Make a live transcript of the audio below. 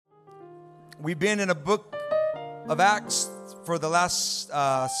We've been in a book of Acts for the last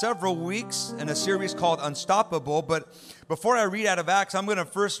several weeks in a series called Unstoppable. But before I read out of Acts, I'm going to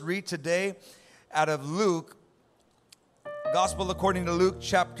first read today out of Luke, Gospel according to Luke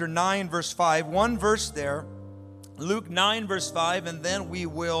chapter 9, verse 5. One verse there, Luke 9, verse 5, and then we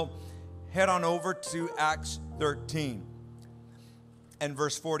will head on over to Acts 13 and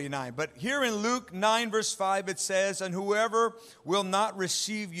verse 49. But here in Luke 9, verse 5, it says, "And whoever will not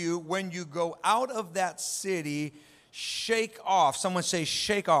receive you when you go out of that city, shake off," someone say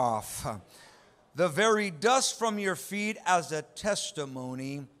shake off, "the very dust from your feet as a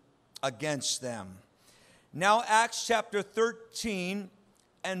testimony against them." Now Acts chapter 13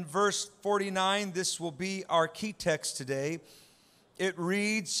 and verse 49, this will be our key text today. It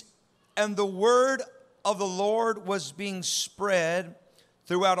reads, "And the word of the Lord was being spread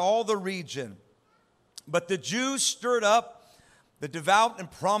throughout all the region. But the Jews stirred up the devout and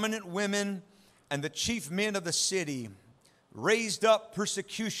prominent women and the chief men of the city, raised up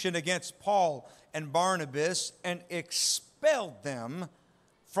persecution against Paul and Barnabas, and expelled them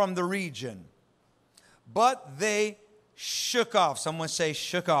from the region. But they shook off," someone say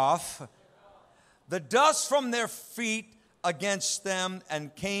shook off, "the dust from their feet against them,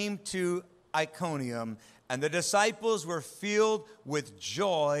 and came to Iconium. And the disciples were filled with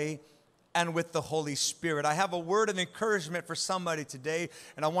joy and with the Holy Spirit." I have a word of encouragement for somebody today,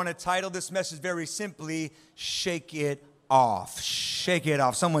 and I want to title this message very simply, "Shake It Off." Shake it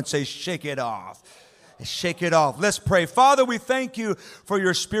off. Someone say shake it off. Shake it off. Let's pray. Father, we thank you for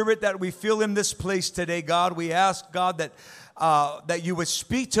your Spirit that we feel in this place today, God. We ask, God, that you would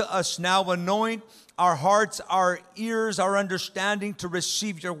speak to us now, anoint our hearts, our ears, our understanding to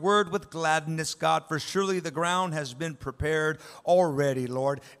receive your word with gladness, God, for surely the ground has been prepared already,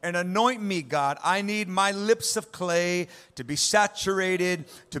 Lord. And anoint me, God. I need my lips of clay to be saturated,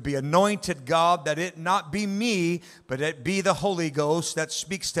 to be anointed, God, that it not be me, but it be the Holy Ghost that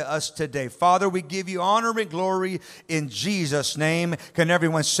speaks to us today. Father, we give you honor and glory in Jesus' name. Can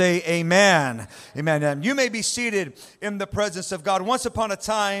everyone say amen? Amen. And you may be seated in the presence of God. Once upon a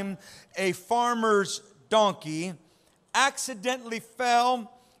time, a farmer's donkey accidentally fell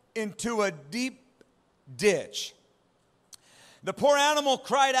into a deep ditch. The poor animal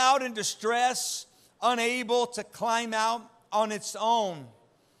cried out in distress, unable to climb out on its own.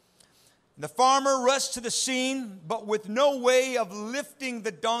 The farmer rushed to the scene, but with no way of lifting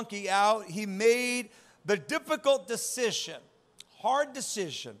the donkey out, he made the difficult decision, hard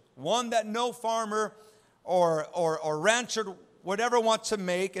decision, one that no farmer or rancher would ever want to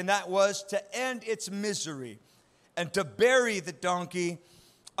make, and that was to end its misery and to bury the donkey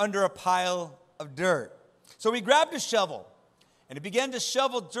under a pile of dirt. So he grabbed a shovel and he began to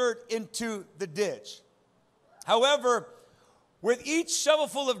shovel dirt into the ditch. However, with each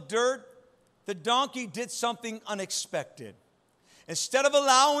shovelful of dirt, the donkey did something unexpected. Instead of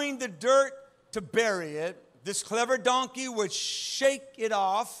allowing the dirt to bury it, this clever donkey would shake it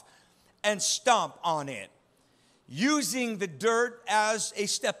off and stomp on it, using the dirt as a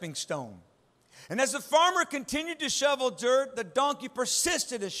stepping stone. And as the farmer continued to shovel dirt, the donkey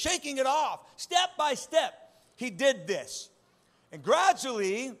persisted in shaking it off. Step by step, he did this. And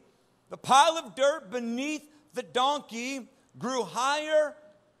gradually, the pile of dirt beneath the donkey grew higher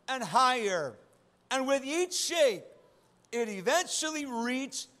and higher. And with each shake, it eventually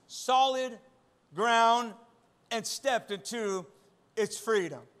reached solid ground and stepped into its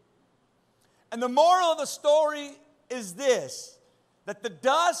freedom. And the moral of the story is this, that the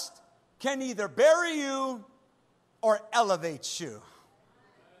dust can either bury you or elevate you.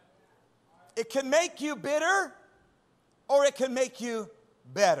 It can make you bitter or it can make you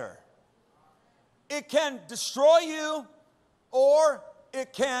better. It can destroy you or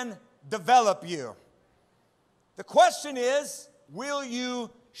it can develop you. The question is, will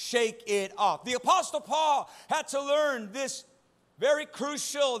you shake it off? The Apostle Paul had to learn this very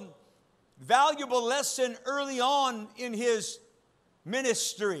crucial, valuable lesson early on in his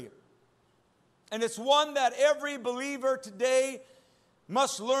ministry. And it's one that every believer today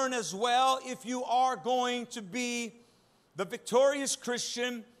must learn as well if you are going to be the victorious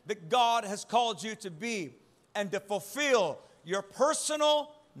Christian that God has called you to be and to fulfill your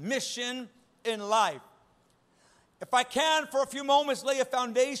personal mission in life. If I can, for a few moments, lay a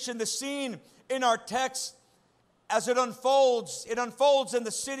foundation, the scene in our text as it unfolds in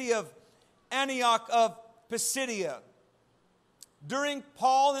the city of Antioch of Pisidia. During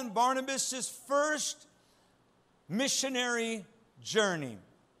Paul and Barnabas' first missionary journey.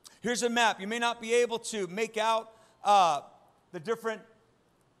 Here's a map. You may not be able to make out the different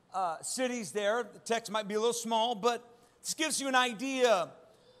cities there. The text might be a little small, but this gives you an idea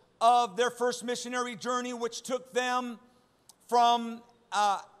of their first missionary journey, which took them from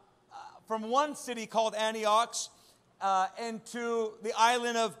one city called Antioch into the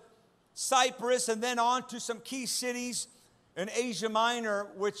island of Cyprus, and then on to some key cities in Asia Minor,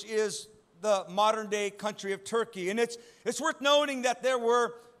 which is the modern-day country of Turkey. And it's worth noting that there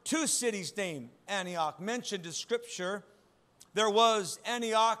were two cities named Antioch mentioned in Scripture. There was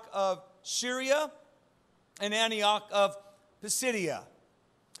Antioch of Syria and Antioch of Pisidia.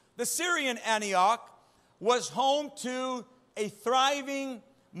 The Syrian Antioch was home to a thriving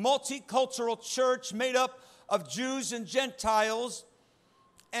multicultural church made up of Jews and Gentiles.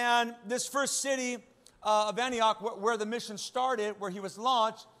 And this first city of Antioch, where the mission started, where he was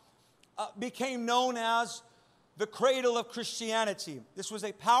launched, became known as the cradle of Christianity. This was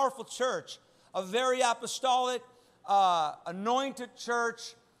a powerful church, a very apostolic, anointed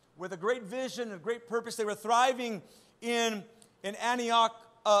church with a great vision, a great purpose. They were thriving in Antioch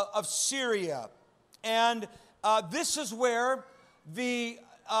of Syria. And this is where the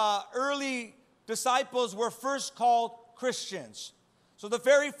early disciples were first called Christians. So the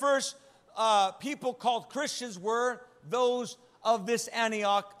very first people called Christians were those of this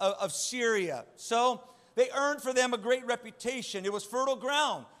Antioch of Syria. So they earned for them a great reputation. It was fertile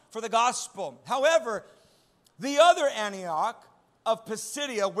ground for the gospel. However, the other Antioch of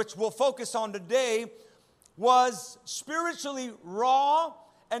Pisidia, which we'll focus on today, was spiritually raw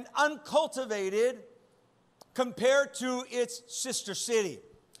and uncultivated compared to its sister city.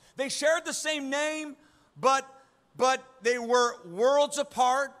 They shared the same name, but they were worlds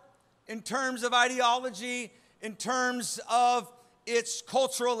apart in terms of ideology, in terms of its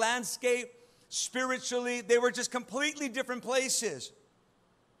cultural landscape. Spiritually, they were just completely different places.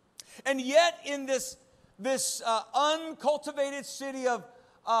 And yet in this uncultivated city of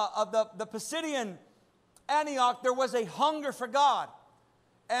the Pisidian Antioch, there was a hunger for God.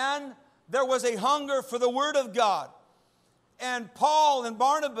 And there was a hunger for the Word of God. And Paul and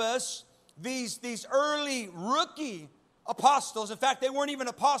Barnabas, these early rookie apostles, in fact, they weren't even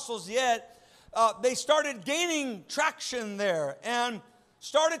apostles yet, they started gaining traction there and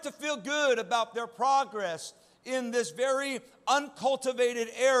started to feel good about their progress in this very uncultivated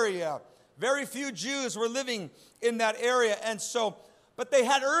area. Very few Jews were living in that area, and so, but they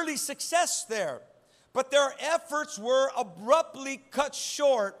had early success there. But their efforts were abruptly cut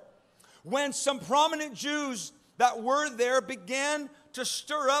short when some prominent Jews that were there began to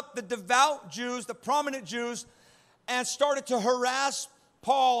stir up the devout Jews, the prominent Jews, and started to harass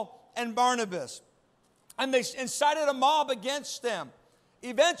Paul and Barnabas. And they incited a mob against them.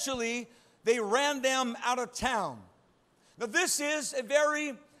 Eventually, they ran them out of town. Now, this is a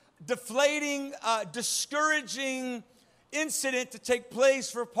very deflating, discouraging incident to take place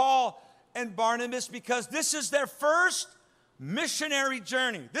for Paul and Barnabas, because this is their first missionary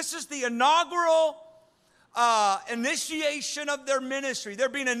journey. This is the inaugural initiation of their ministry. They're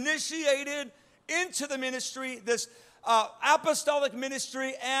being initiated into the ministry, this apostolic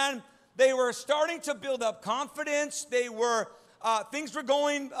ministry, and they were starting to build up confidence. They were things were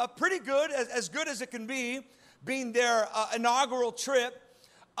going pretty good, as good as it can be, being their inaugural trip.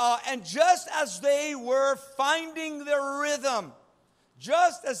 And just as they were finding their rhythm,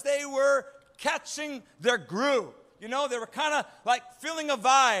 just as they were catching their groove, you know, they were kind of like feeling a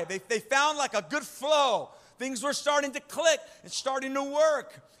vibe. They found like a good flow. Things were starting to click and starting to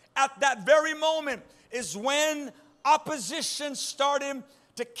work. At that very moment is when opposition started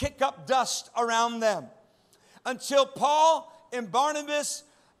to kick up dust around them. Until Paul and Barnabas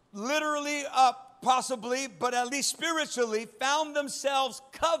literally, possibly, but at least spiritually, found themselves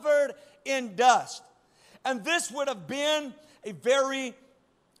covered in dust. And this would have been a very,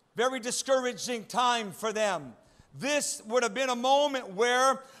 very discouraging time for them. This would have been a moment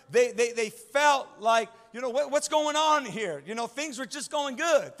where they felt like, you know, what's going on here? You know, things were just going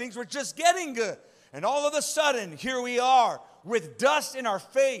good. Things were just getting good. And all of a sudden, here we are with dust in our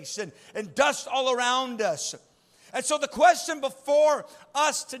face and dust all around us. And so the question before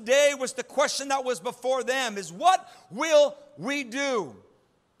us today was the question that was before them, is what will we do?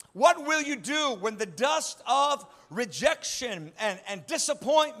 What will you do when the dust of rejection and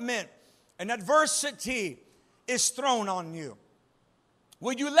disappointment and adversity is thrown on you?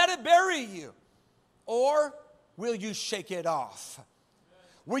 Will you let it bury you? Or will you shake it off?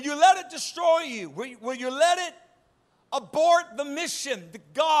 Will you let it destroy you? Will you let it abort the mission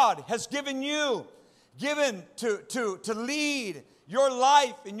that God has given you, given to lead your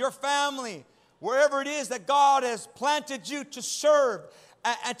life and your family, wherever it is that God has planted you to serve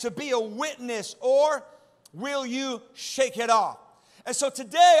and to be a witness? Or will you shake it off? And so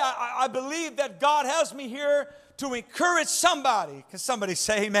today, I believe that God has me here to encourage somebody. Can somebody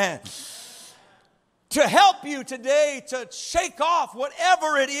say amen? To help you today to shake off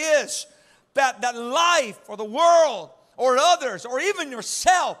whatever it is that life or the world or others or even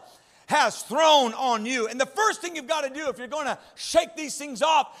yourself has thrown on you. And the first thing you've got to do if you're going to shake these things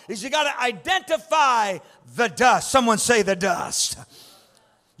off is you got to identify the dust. Someone say the dust.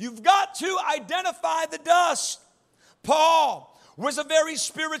 You've got to identify the dust. Paul was a very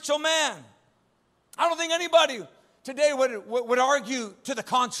spiritual man. I don't think anybody today would argue to the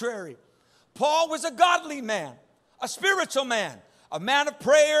contrary. Paul was a godly man, a spiritual man, a man of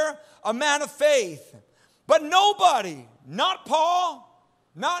prayer, a man of faith. But nobody, not Paul,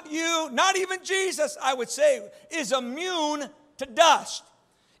 not you, not even Jesus, I would say, is immune to dust.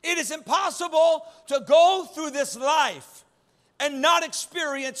 It is impossible to go through this life and not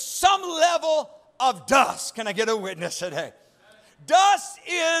experience some level of dust. Can I get a witness today? Dust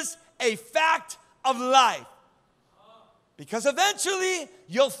is a fact of life. Because eventually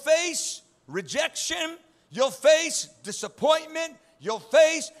you'll face rejection, you'll face disappointment, you'll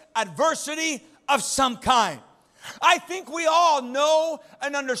face adversity of some kind. I think we all know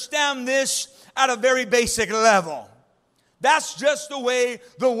and understand this at a very basic level. That's just the way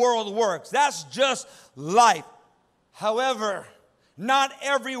the world works. That's just life. However, not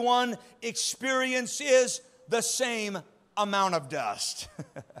everyone experiences the same amount of dust.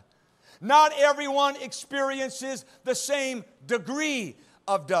 Not everyone experiences the same degree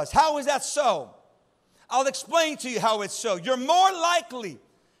of dust. How is that so? I'll explain to you how it's so. You're more likely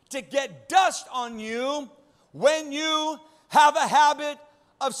to get dust on you when you have a habit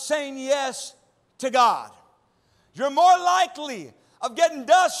of saying yes to God. You're more likely of getting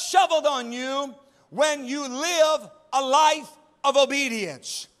dust shoveled on you when you live a life of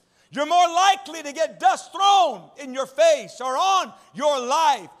obedience. You're more likely to get dust thrown in your face or on your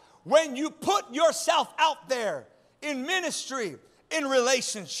life when you put yourself out there in ministry, in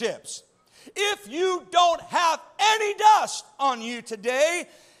relationships. If you don't have any dust on you today,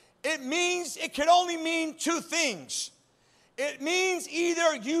 it can only mean two things. It means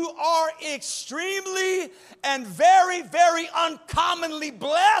either you are extremely and very, very uncommonly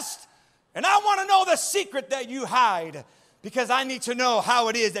blessed, and I want to know the secret that you hide because I need to know how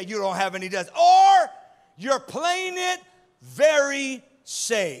it is that you don't have any dust, or you're playing it very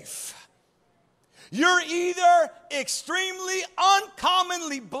safe. You're either extremely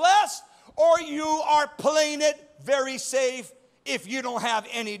uncommonly blessed or you are playing it very safe if you don't have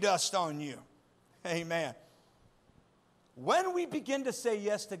any dust on you. Amen. When we begin to say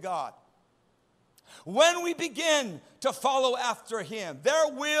yes to God, when we begin to follow after Him,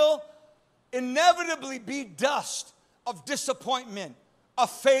 there will inevitably be dust of disappointment, of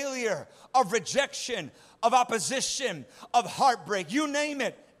failure, of rejection, of opposition, of heartbreak. You name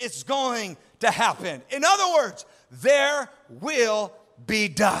it, it's going to happen. In other words, there will be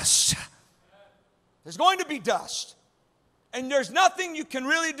dust. There's going to be dust. And there's nothing you can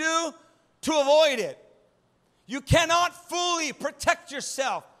really do to avoid it. You cannot fully protect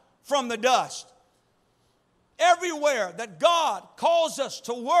yourself from the dust. Everywhere that God calls us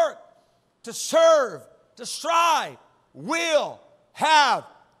to work, to serve, to strive, will have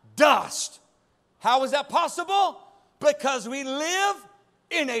dust. How is that possible? Because we live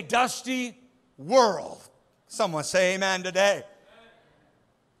in a dusty world. Someone say amen today.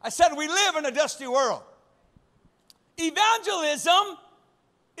 I said we live in a dusty world. Evangelism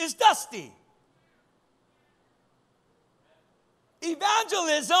is dusty.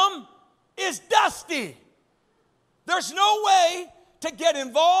 Evangelism is dusty. There's no way to get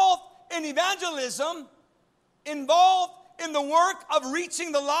involved in evangelism, involved in the work of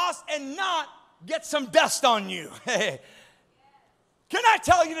reaching the lost, and not get some dust on you. Can I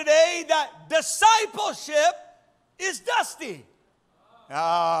tell you today that discipleship is dusty? Come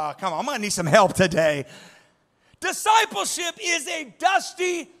on, I'm going to need some help today. Discipleship is a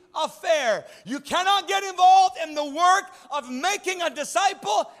dusty affair. You cannot get involved in the work of making a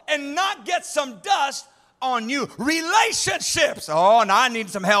disciple and not get some dust on you. Relationships, oh, now I need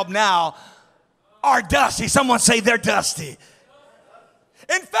some help now, are dusty. Someone say they're dusty.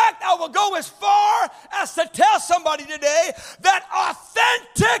 In fact, I will go as far as to tell somebody today that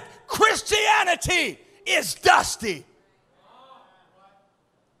authentic Christianity is dusty.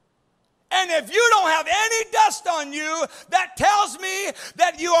 And if you don't have any dust on you, that tells me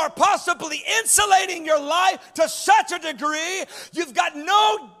that you are possibly insulating your life to such a degree, you've got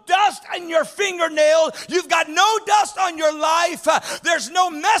no dust in your fingernail. You've got no dust on your life. There's no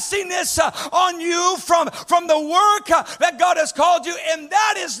messiness on you from the work that God has called you, and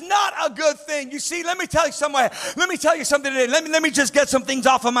that is not a good thing. You see, let me tell you something today. Let me just get some things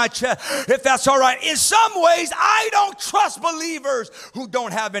off of my chest, if that's all right. In some ways, I don't trust believers who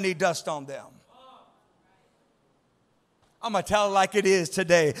don't have any dust on them. I'm going to tell it like it is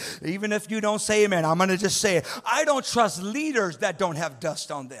today. Even if you don't say amen, I'm going to just say it. I don't trust leaders that don't have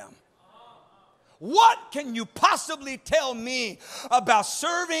dust on them. What can you possibly tell me about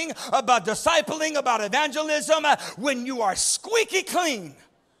serving, about discipling, about evangelism when you are squeaky clean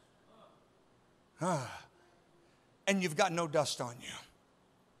and you've got no dust on you?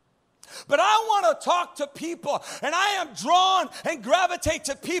 But I want to talk to people, and I am drawn and gravitate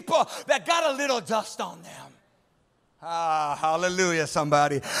to people that got a little dust on them. Hallelujah,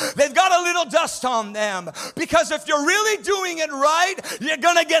 somebody. They've got a little dust on them, because if you're really doing it right, you're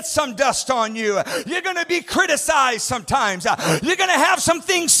going to get some dust on you. You're going to be criticized sometimes. You're going to have some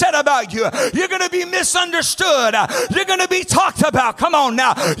things said about you. You're going to be misunderstood. You're going to be talked about. Come on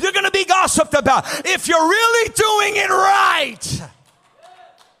now. You're going to be gossiped about. If you're really doing it right,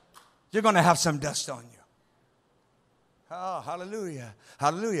 you're going to have some dust on you. Oh, hallelujah.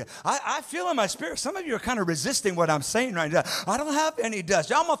 Hallelujah. I feel in my spirit, some of you are kind of resisting what I'm saying right now. I don't have any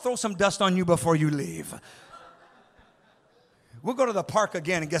dust. I'm going to throw some dust on you before you leave. We'll go to the park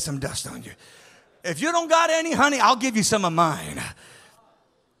again and get some dust on you. If you don't got any, honey, I'll give you some of mine.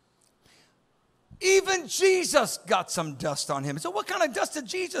 Even Jesus got some dust on him. So what kind of dust did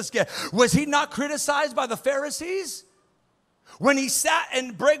Jesus get? Was he not criticized by the Pharisees? When he sat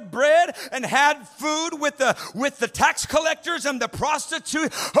and broke bread and had food with the tax collectors and the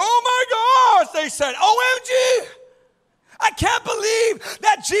prostitute, oh my gosh, they said, OMG, I can't believe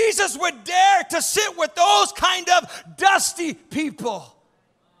that Jesus would dare to sit with those kind of dusty people.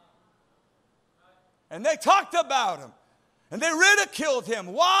 And they talked about him and they ridiculed him.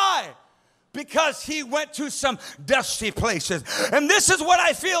 Why? Because he went to some dusty places. And this is what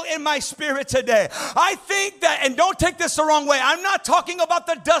I feel in my spirit today. I think that, and don't take this the wrong way, I'm not talking about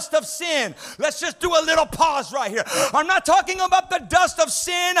the dust of sin. Let's just do a little pause right here. I'm not talking about the dust of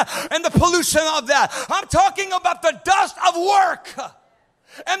sin and the pollution of that. I'm talking about the dust of work.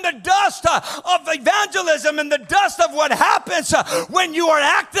 And the dust of evangelism, and the dust of what happens when you are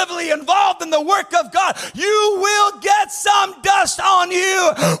actively involved in the work of God. You will get some dust on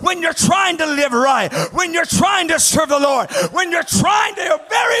you when you're trying to live right, when you're trying to serve the Lord, when you're trying to your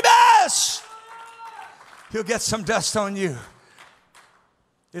very best. You'll get some dust on you.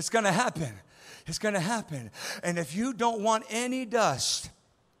 It's going to happen. It's going to happen. And if you don't want any dust,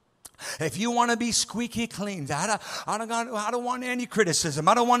 if you want to be squeaky clean, I don't want any criticism.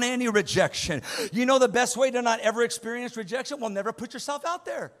 I don't want any rejection. You know the best way to not ever experience rejection? Well, never put yourself out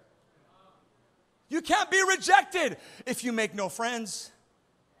there. You can't be rejected if you make no friends.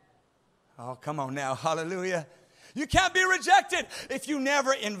 Oh, come on now. Hallelujah. You can't be rejected if you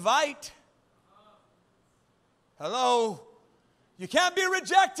never invite. Hello. You can't be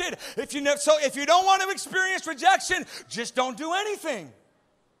rejected if you never. So if you don't want to experience rejection, just don't do anything.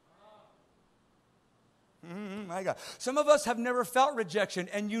 My God. Some of us have never felt rejection,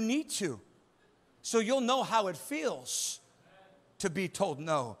 and you need to. So you'll know how it feels to be told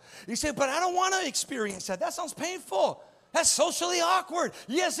no. You say, but I don't want to experience that. That sounds painful. That's socially awkward.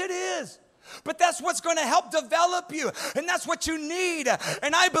 Yes, it is. But that's what's going to help develop you. And that's what you need.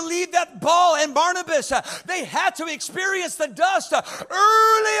 And I believe that Paul and Barnabas, they had to experience the dust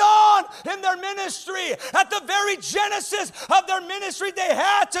early on in their ministry. At the very genesis of their ministry, they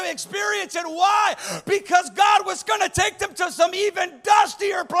had to experience it. Why? Because God was going to take them to some even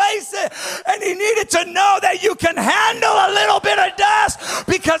dustier places. And he needed to know that you can handle a little bit of dust,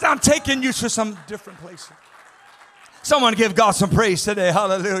 because I'm taking you to some different places. Someone give God some praise today.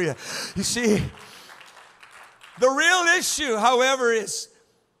 Hallelujah. You see, the real issue, however, is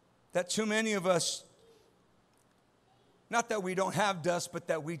that too many of us, not that we don't have dust, but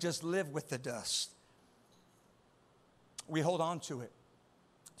that we just live with the dust. We hold on to it.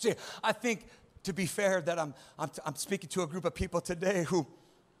 See, I think, to be fair, that I'm speaking to a group of people today who,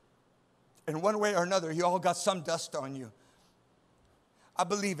 in one way or another, you all got some dust on you. I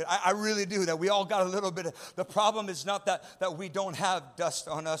believe it. I really do, that we all got a little bit of. The problem is not that we don't have dust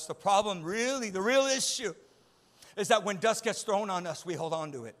on us. The problem, really, the real issue is that when dust gets thrown on us, we hold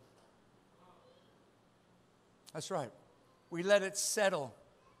on to it. That's right. We let it settle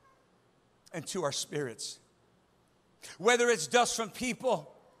into our spirits. Whether it's dust from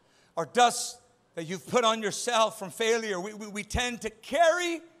people or dust that you've put on yourself from failure, we tend to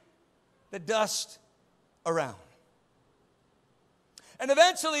carry the dust around. And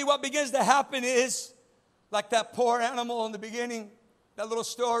eventually what begins to happen is, like that poor animal in the beginning, that little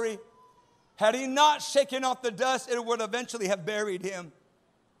story, had he not shaken off the dust, it would eventually have buried him.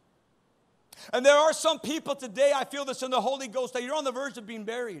 And there are some people today, I feel this in the Holy Ghost, that you're on the verge of being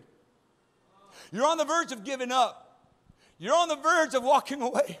buried. You're on the verge of giving up. You're on the verge of walking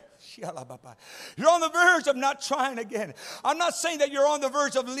away. You're on the verge of not trying again. I'm not saying that you're on the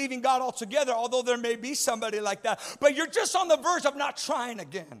verge of leaving God altogether, although there may be somebody like that. But you're just on the verge of not trying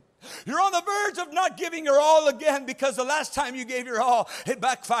again. You're on the verge of not giving your all again, because the last time you gave your all, it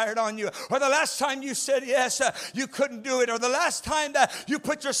backfired on you. Or the last time you said yes, you couldn't do it. Or the last time that you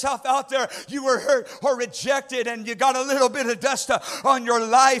put yourself out there, you were hurt or rejected, and you got a little bit of dust on your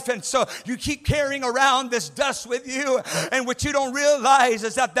life. And so you keep carrying around this dust with you. And what you don't realize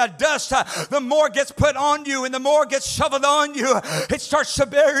is that that dust, the more gets put on you and the more gets shoveled on you, it starts to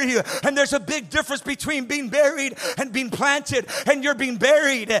bury you. And there's a big difference between being buried and being planted. And you're being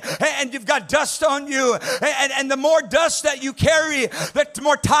buried, and you've got dust on you, and the more dust that you carry, the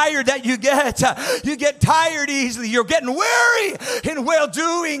more tired that you get. You get tired easily. You're getting weary in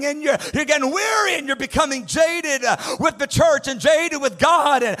well-doing, and you're getting weary, and you're becoming jaded with the church, and jaded with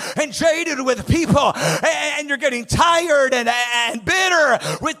God, and jaded with people, and you're getting tired and bitter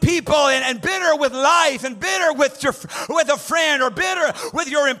with people, and bitter with life, and bitter with a friend, or bitter with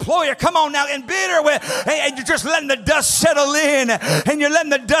your employer. Come on now, and bitter with, and you're just letting the dust settle in, and you're letting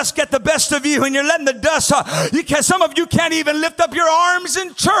the dust get the best of you, and you're letting the dust, some of you can't even lift up your arms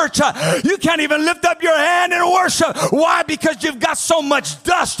in church. You can't even lift up your hand in worship. Why? Because you've got so much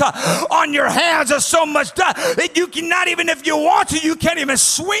dust on your hands. There's so much dust that you cannot, even if you want to, you can't even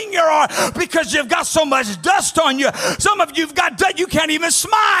swing your arm because you've got so much dust on you. Some of you've got dust, you can't even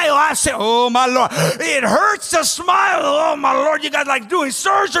smile. I say, oh my Lord, it hurts to smile. Oh my Lord, you got like doing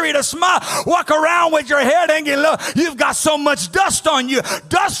surgery to smile. Walk around with your head hanging low. You've got so much dust on you.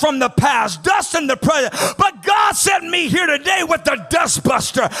 Dust from the past, dust in the present. But God sent me here today with the dust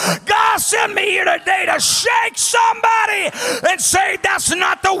buster. God sent me here today to shake somebody and say, that's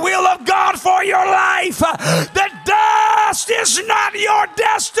not the will of God for your life. The dust is not your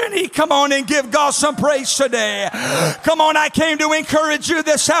destiny. Come on and give God some praise today. Come on, I came to encourage you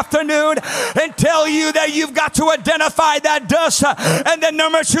this afternoon and tell you that you've got to identify that dust. And then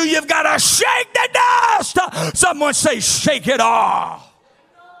number two, you've got to shake the dust. Someone say, shake it off.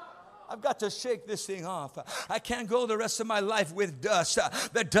 I've got to shake this thing off. I can't go the rest of my life with dust.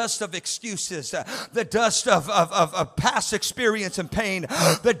 The dust of excuses. The dust of past experience and pain.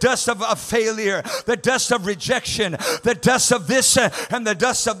 The dust of failure. The dust of rejection. The dust of this and the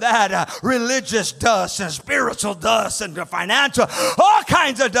dust of that. Religious dust and spiritual dust and financial. All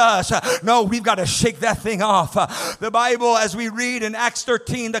kinds of dust. No, we've got to shake that thing off. The Bible, as we read in Acts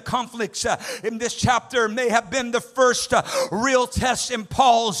 13, the conflicts in this chapter may have been the first real test in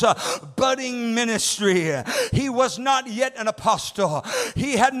Paul's budding ministry. He was not yet an apostle.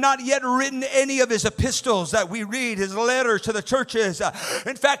 He had not yet written any of his epistles that we read, his letters to the churches.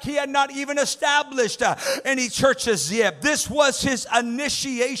 In fact, he had not even established any churches yet. This was his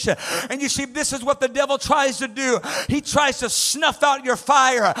initiation. And you see, this is what the devil tries to do. He tries to snuff out your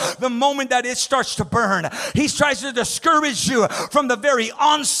fire the moment that it starts to burn. He tries to discourage you from the very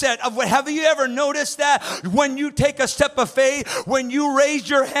onset of what. Have you ever noticed that when you take a step of faith, when you raise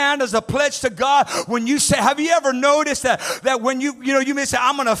your hand as a pledge to God, when you say, have you ever noticed that when you may say,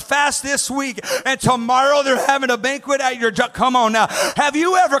 I'm going to fast this week, and tomorrow they're having a banquet at your job. Come on now. Have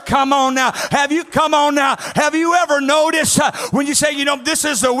you ever noticed when you say, this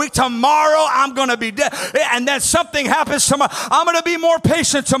is the week, tomorrow I'm going to be dead, and then something happens tomorrow, I'm going to be more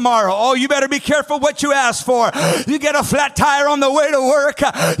patient tomorrow. Oh, you better be careful what you ask for. You get a flat tire on the way to work.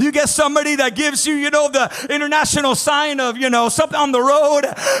 You get somebody that gives you, the international sign of, something on the road.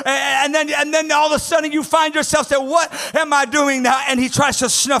 And then all of a sudden you find yourself saying, what am I doing now? And he tries to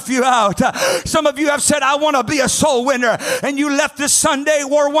snuff you out. Some of you have said, I want to be a soul winner. And you left this Sunday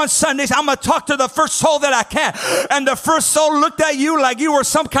or one Sunday, I'm going to talk to the first soul that I can. And the first soul looked at you like you were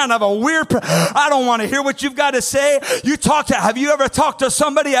some kind of a weird I don't want to hear what you've got to say. Have you ever talked to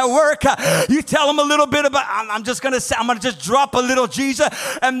somebody at work? You tell them a little bit about, I'm going to just drop a little Jesus.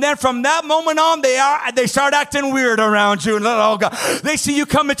 And then from that moment on, they start acting weird around you. Oh God. They see you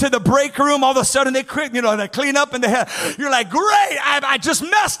come into the break room, all of a sudden they clean up and you're like, great, I just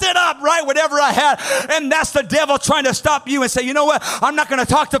messed it up, right? Whatever I had. And that's the devil trying to stop you and say, you know what? I'm not going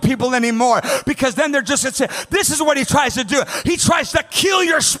to talk to people anymore, because then they're just, this is what he tries to do. He tries to kill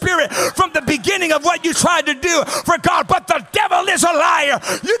your spirit from the beginning of what you tried to do for God. But the devil is a liar.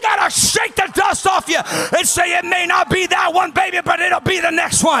 You got to shake the dust off you and say, it may not be that one, baby, but it'll be the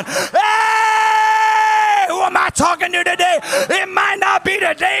next one. Hey, who am I talking to today. It might not be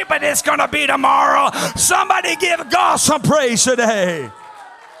today, but it's going to be tomorrow. Somebody give God some praise today.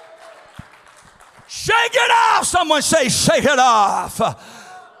 Shake it off. Someone say, shake it off. I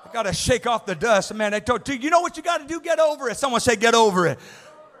got to shake off the dust. Man, they told you, you know what you got to do? Get over it. Someone say, get over it.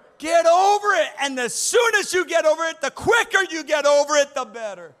 Get over it. And as soon as you get over it, the quicker you get over it, the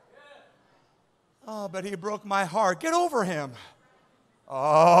better. Oh, but he broke my heart. Get over him.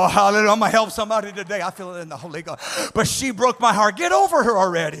 Oh, hallelujah. I'm going to help somebody today. I feel it in the Holy Ghost. But she broke my heart. Get over her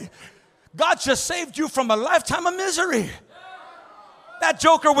already. God just saved you from a lifetime of misery. That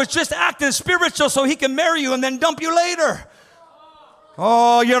joker was just acting spiritual so he can marry you and then dump you later.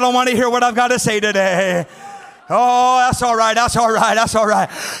 Oh, you don't want to hear what I've got to say today. Oh, that's all right. That's all right. That's all right.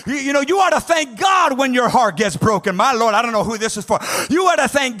 You know, you ought to thank God when your heart gets broken. My Lord, I don't know who this is for. You ought to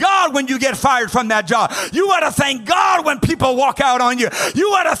thank God when you get fired from that job. You ought to thank God when people walk out on you. You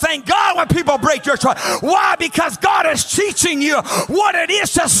ought to thank God when people break your trust. Why? Because God is teaching you what it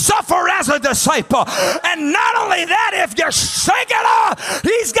is to suffer as a disciple. And not only that, if you shake it off,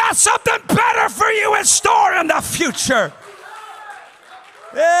 He's got something better for you in store in the future.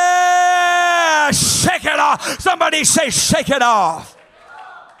 Yeah, shake it off. Somebody say, shake it off.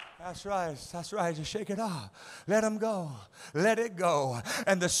 That's right. That's right. Just shake it off. Let them go. Let it go.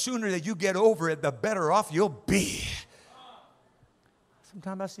 And the sooner that you get over it, the better off you'll be.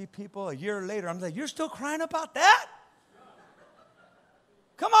 Sometimes I see people a year later, I'm like, you're still crying about that?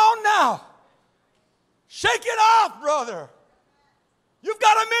 Come on now. Shake it off, brother. You've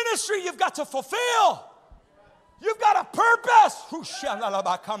got a ministry you've got to fulfill. You've got a purpose.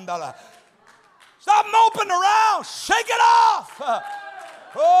 Stop moping around. Shake it off.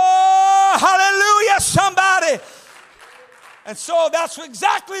 Oh, hallelujah, somebody. And so that's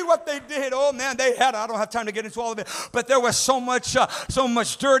exactly what they did. Oh, man, they had, I don't have time to get into all of it, but there was so much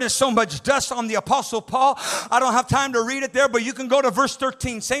dirt and so much dust on the Apostle Paul. I don't have time to read it there, but you can go to verse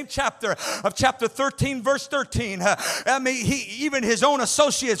 13, same chapter of chapter 13, verse 13. I mean, even his own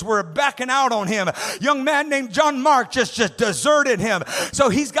associates were backing out on him. A young man named John Mark just deserted him. So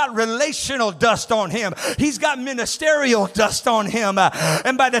he's got relational dust on him. He's got ministerial dust on him.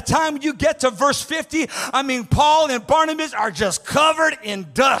 And by the time you get to verse 50, I mean, Paul and Barnabas are just covered in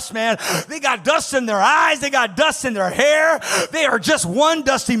dust, man. They got dust in their eyes. They got dust in their hair. They are just one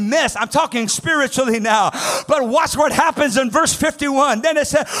dusty mess. I'm talking spiritually now. But watch what happens in verse 51. Then it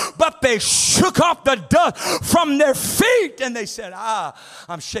said, but they shook off the dust from their feet. And they said,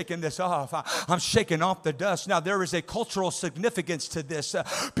 I'm shaking this off. I'm shaking off the dust. Now, there is a cultural significance to this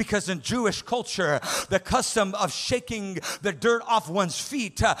because in Jewish culture, the custom of shaking the dirt off one's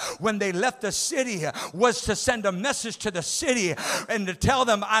feet when they left the city was to send a message to the city and to tell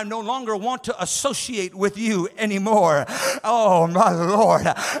them, I no longer want to associate with you anymore. Oh, my Lord.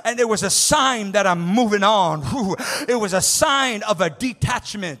 And it was a sign that I'm moving on. It was a sign of a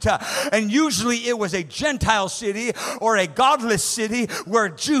detachment. And usually it was a Gentile city or a godless city where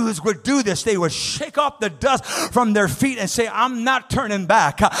Jews would do this. They would shake off the dust from their feet and say, I'm not turning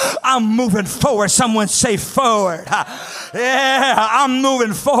back. I'm moving forward. Someone say forward. Yeah, I'm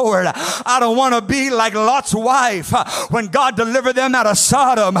moving forward. I don't want to be like Lot's wife. When God delivered them out of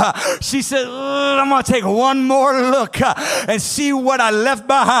Sodom, she said, I'm going to take one more look and see what I left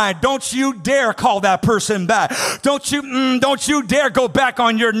behind. Don't you dare call that person back. Don't you dare go back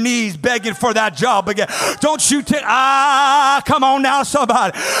on your knees begging for that job again. Don't you come on now,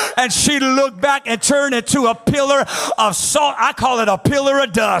 somebody. And she looked back and turned into a pillar of salt. I call it a pillar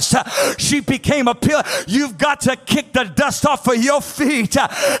of dust. She became a pillar. You've got to kick the dust off of your feet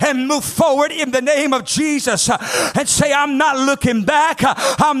and move forward in the name of Jesus and say, I'm not looking back.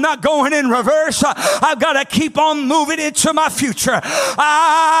 I'm not going in reverse. I've got to keep on moving into my future.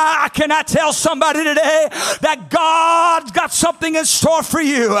 I cannot tell somebody today that God's got something in store for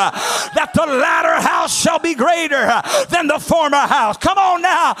you, that the latter house shall be greater than the former house. Come on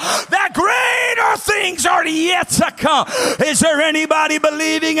now. That greater things are yet to come. Is there anybody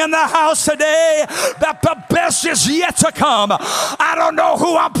believing in the house today that the best is yet to come? I don't know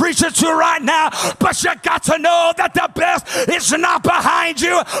who I'm preaching to right now, but you got to know that the best is not behind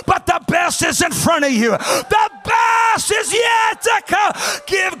you, but the best is in front of you. The best is yet to come.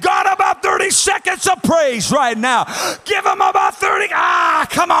 Give God about 30 seconds of praise right now. Give him about 30.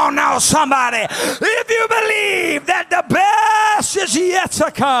 Come on now, somebody. If you believe that the best is yet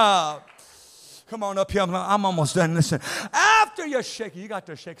to come. Come on up here. I'm almost done. Listen. After you shake it, you got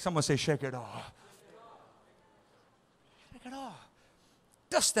to shake. Someone say, shake it off. Shake it off.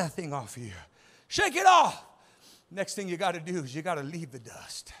 Dust that thing off you. Shake it off. Next thing you got to do is you got to leave the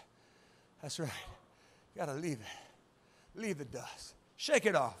dust. That's right. You got to leave it. Leave the dust. Shake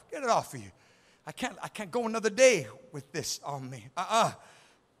it off. Get it off of you. I can't go another day with this on me.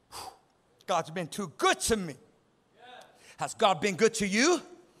 God's been too good to me. Has God been good to you?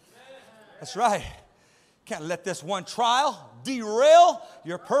 That's right. Can't let this one trial derail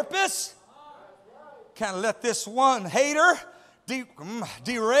your purpose. Can't let this one hater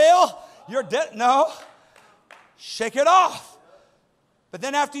derail your debt. No. Shake it off. But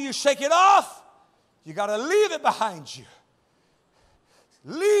then after you shake it off, you got to leave it behind you.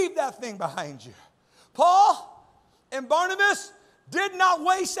 Leave that thing behind you. Paul and Barnabas did not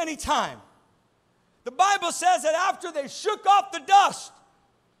waste any time. The Bible says that after they shook off the dust,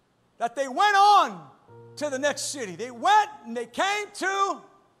 that they went on to the next city. They went and they came to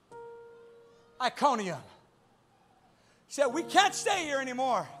Iconium. He said, we can't stay here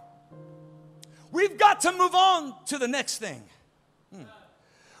anymore. We've got to move on to the next thing.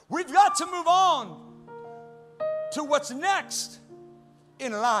 We've got to move on to what's next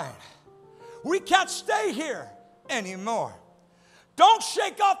in line. We can't stay here anymore. Don't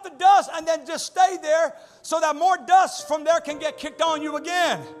shake off the dust and then just stay there so that more dust from there can get kicked on you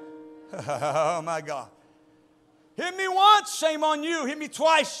again. Oh my God. Hit me once, shame on you. Hit me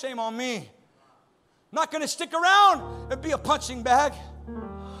twice, shame on me. I'm not going to stick around and be a punching bag.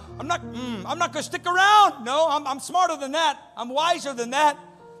 I'm not going to stick around. No, I'm smarter than that. I'm wiser than that.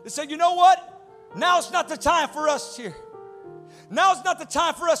 They said, you know what? Now's not the time for us here. Now's not the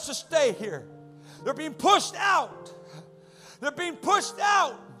time for us to stay here. They're being pushed out. They're being pushed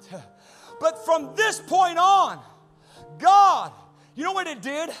out. But from this point on, God, you know what it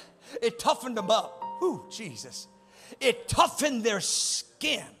did? It toughened them up. Ooh, Jesus. It toughened their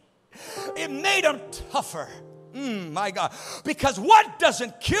skin. It made them tougher. My God. Because what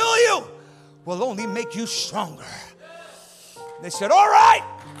doesn't kill you will only make you stronger. They said, all right.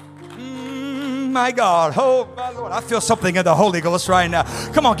 My God. Oh, my Lord. I feel something in the Holy Ghost right now.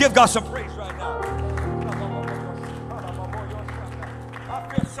 Come on, give God some praise right now.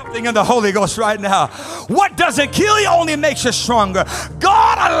 I feel something in the Holy Ghost right now. What doesn't kill you only makes you stronger.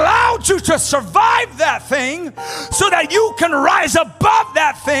 God allowed you to survive that thing so that you can rise above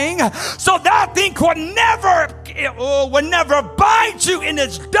that thing, so that thing would never bind you in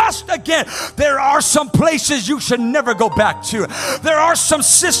its dust again. There are some places you should never go back to. There are some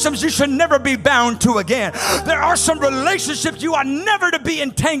systems you should never be bound to again. There are some relationships you are never to be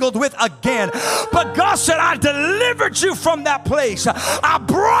entangled with again. But God said, I delivered you from that place. I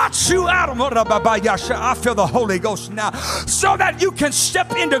brought you out. I feel the Holy Ghost now, so that you can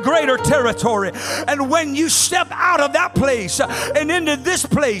step into greater territory. And when you step out of that place and into this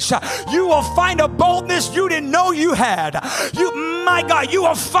place, you will find a boldness you didn't know you had. My God, you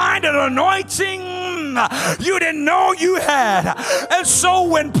will find an anointing you didn't know you had. And so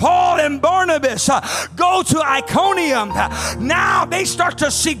when Paul and Barnabas go to Iconium, now they start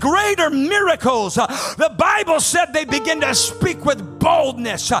to see greater miracles. The Bible said they begin to speak with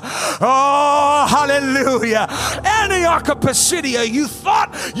boldness. Oh, hallelujah. Antioch of Pisidia, you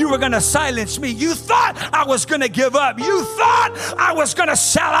thought you were going to silence me. You thought I was going to give up. You thought I was going to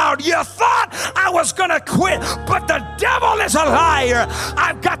sell out. You thought I was going to quit. But the devil is a liar.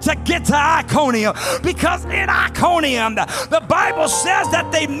 I've got to get to Iconium, because in Iconium, the Bible says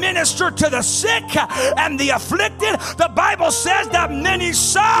that they ministered to the sick and the afflicted. The Bible says that many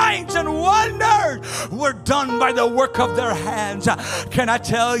signs and wonders were done by the work of their hands. Can I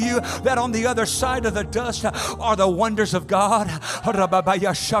tell you that on the other side of the dust are the wonders of God? On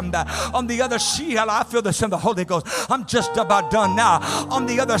the other side, I feel this in the Holy Ghost. I'm just about done now. On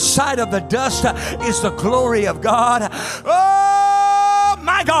the other side of the dust is the glory of God. Oh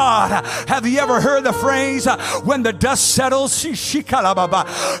my God. Have you ever heard the phrase, when the dust settles?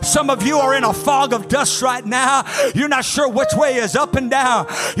 Some of you are in a fog of dust right now. You're not sure which way is up and down.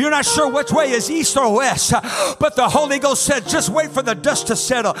 You're not sure which way is east or west. But the Holy Ghost said, just wait for the dust to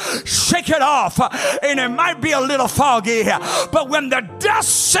settle. Shake it off. And it might be a little foggy, but when the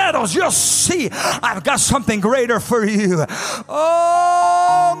dust settles, you'll see I've got something greater for you.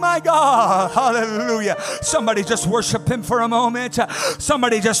 Oh my God. Hallelujah. Somebody just worship Him for a moment.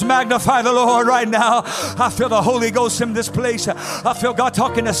 Somebody just magnify the Lord right now. I feel the Holy Ghost in this place. I feel God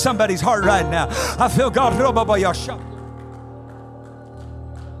talking to somebody's heart right now. I feel God.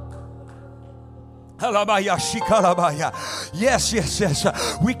 Yes.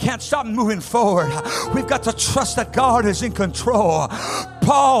 We can't stop moving forward. We've got to trust that God is in control.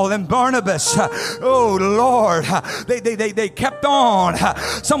 Paul and Barnabas, oh Lord, they kept on.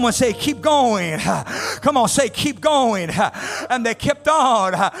 Someone say, keep going. Come on, say, keep going. And they kept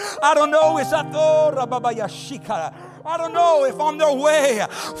on. I don't know, is that I don't know if on their way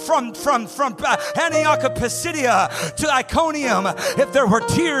from Antioch of Pisidia to Iconium, if there were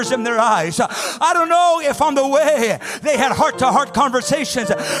tears in their eyes. I don't know if on the way they had heart-to-heart conversations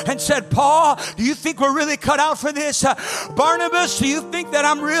and said, Paul, do you think we're really cut out for this? Barnabas, do you think that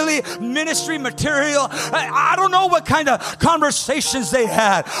I'm really ministry material? I don't know what kind of conversations they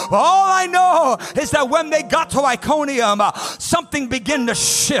had. All I know is that when they got to Iconium, something began to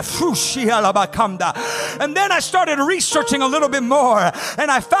shift. And then I started researching a little bit more,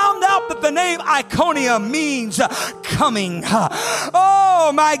 and I found out that the name Iconium means coming.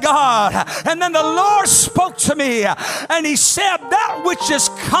 Oh my God. And then the Lord spoke to me, and he said, that which is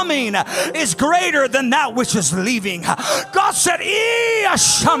coming is greater than that which is leaving. God said,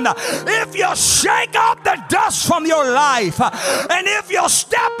 if you shake up the dust from your life, and if you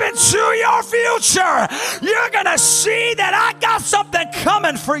step into your future, you're gonna see that I got something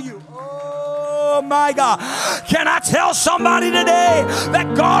coming for you. Oh my God. Can I tell somebody today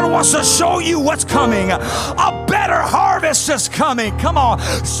that God wants to show you what's coming? A better harvest is coming. Come on.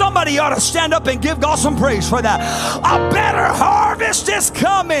 Somebody ought to stand up and give God some praise for that. A better harvest is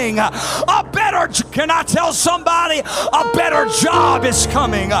coming. Can I tell somebody? A better job is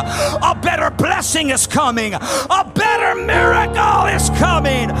coming. A better blessing is coming. A better miracle is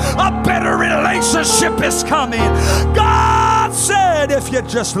coming. A better relationship is coming. God said, if you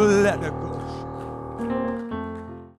just let it go.